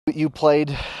You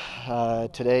played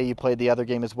today. You played the other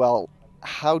game as well.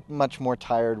 How much more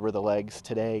tired were the legs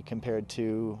today compared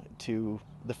to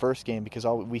the first game? Because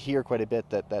we hear quite a bit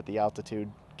that the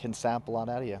altitude can sap a lot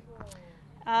out of you.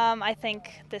 I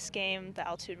think this game, the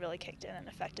altitude really kicked in and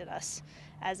affected us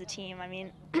as a team. I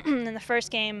mean, in the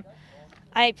first game,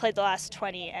 I played the last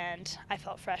 20 and I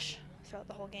felt fresh throughout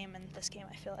the whole game. And this game,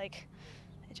 I feel like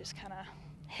it just kind of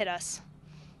hit us,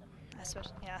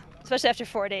 especially after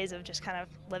 4 days of just kind of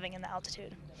living in the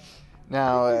altitude.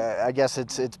 Now, I guess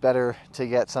it's better to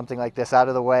get something like this out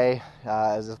of the way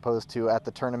as opposed to at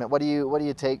the tournament. What do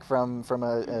you take from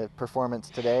a performance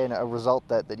today and a result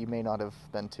that you may not have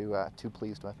been too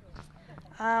pleased with?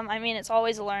 I mean, it's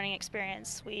always a learning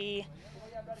experience. We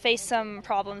faced some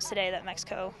problems today that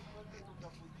Mexico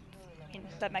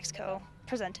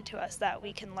presented to us that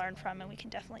we can learn from, and we can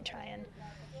definitely try and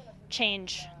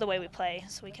change the way we play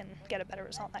so we can get a better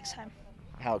result next time.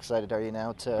 How excited are you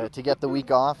now to get the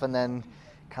week off and then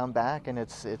come back and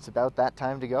it's about that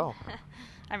time to go?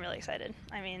 I'm really excited.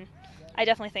 I mean, I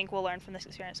definitely think we'll learn from this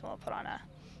experience and we'll put on a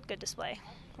good display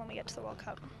when we get to the World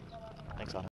Cup. Thanks, Anna.